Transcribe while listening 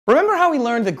Remember how we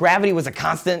learned that gravity was a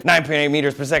constant? 9.8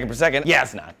 meters per second. Yeah,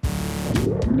 it's not.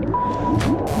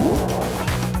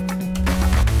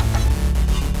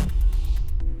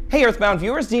 Hey Earthbound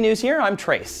viewers, D-News here, I'm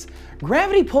Trace.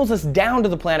 Gravity pulls us down to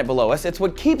the planet below us. It's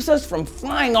what keeps us from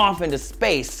flying off into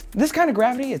space. This kind of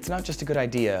gravity, it's not just a good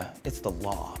idea, it's the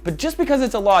law. But just because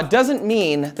it's a law doesn't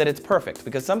mean that it's perfect,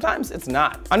 because sometimes it's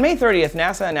not. On May 30th,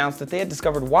 NASA announced that they had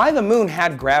discovered why the moon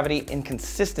had gravity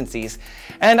inconsistencies.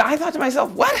 And I thought to myself,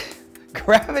 what?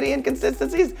 Gravity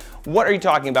inconsistencies? What are you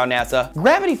talking about, NASA?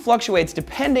 Gravity fluctuates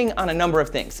depending on a number of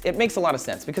things. It makes a lot of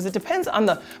sense because it depends on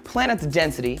the planet's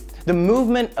density, the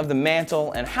movement of the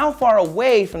mantle, and how far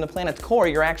away from the planet's core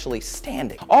you're actually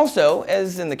standing. Also,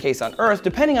 as in the case on Earth,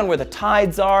 depending on where the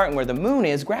tides are and where the moon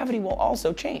is, gravity will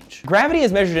also change. Gravity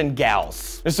is measured in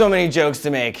gals. There's so many jokes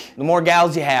to make. The more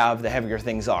gals you have, the heavier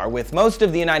things are, with most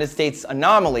of the United States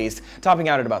anomalies topping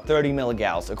out at about 30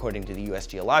 milligals, according to the US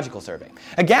Geological Survey.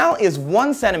 A gal is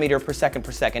 1 centimeter per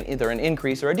second, either an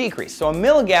increase or a decrease. So a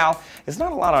milligal is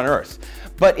not a lot on Earth,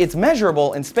 but it's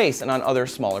measurable in space and on other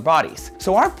smaller bodies.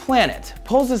 So our planet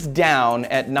pulls us down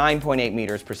at 9.8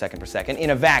 meters per second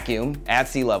in a vacuum at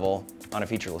sea level on a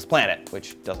featureless planet,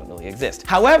 which doesn't really exist.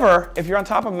 However, if you're on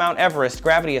top of Mount Everest,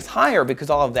 gravity is higher because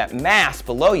all of that mass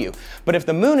below you. But if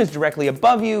the moon is directly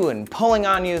above you and pulling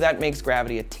on you, that makes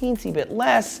gravity a teensy bit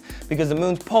less because the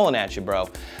moon's pulling at you, bro.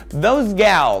 Those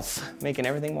gals making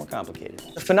everything more complicated.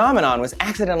 The phenomenon was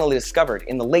accidentally discovered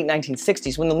in the late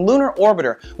 1960s when the lunar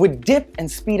orbiter would dip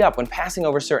and speed up when passing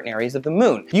over certain areas of the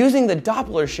moon. Using the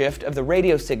Doppler shift of the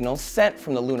radio signals sent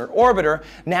from the lunar orbiter,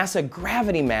 NASA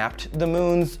gravity mapped the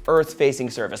moon's Earth-facing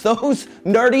surface. Those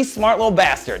nerdy, smart little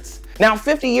bastards. Now,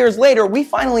 50 years later, we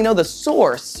finally know the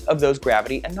source of those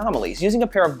gravity anomalies. Using a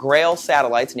pair of GRAIL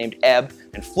satellites named Ebb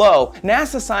and Flow,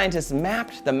 NASA scientists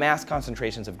mapped the mass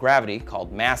concentrations of gravity,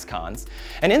 called mass cons,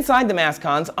 and inside the mass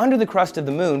cons, under the crust of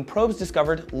the moon, probes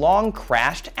discovered long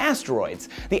crashed asteroids.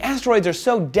 The asteroids are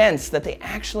so dense that they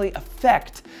actually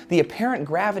affect the apparent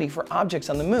gravity for objects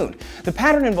on the moon. The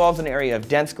pattern involves an area of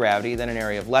dense gravity, then an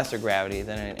area of lesser gravity,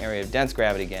 then an area of dense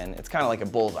gravity again. It's kind of like a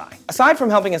bullseye. Aside from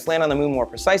helping us land on the moon more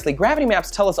precisely, gravity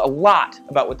maps tell us a lot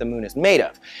about what the moon is made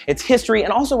of, its history,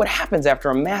 and also what happens after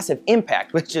a massive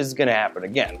impact, which is going to happen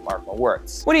again, mark my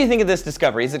words. What do you think of this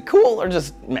discovery? Is it cool or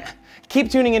just meh? Keep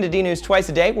tuning into D-News twice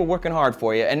a day. We're working hard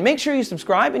for you. And make sure you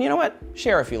subscribe and you know what?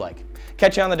 Share if you like.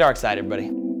 Catch you on the dark side, everybody.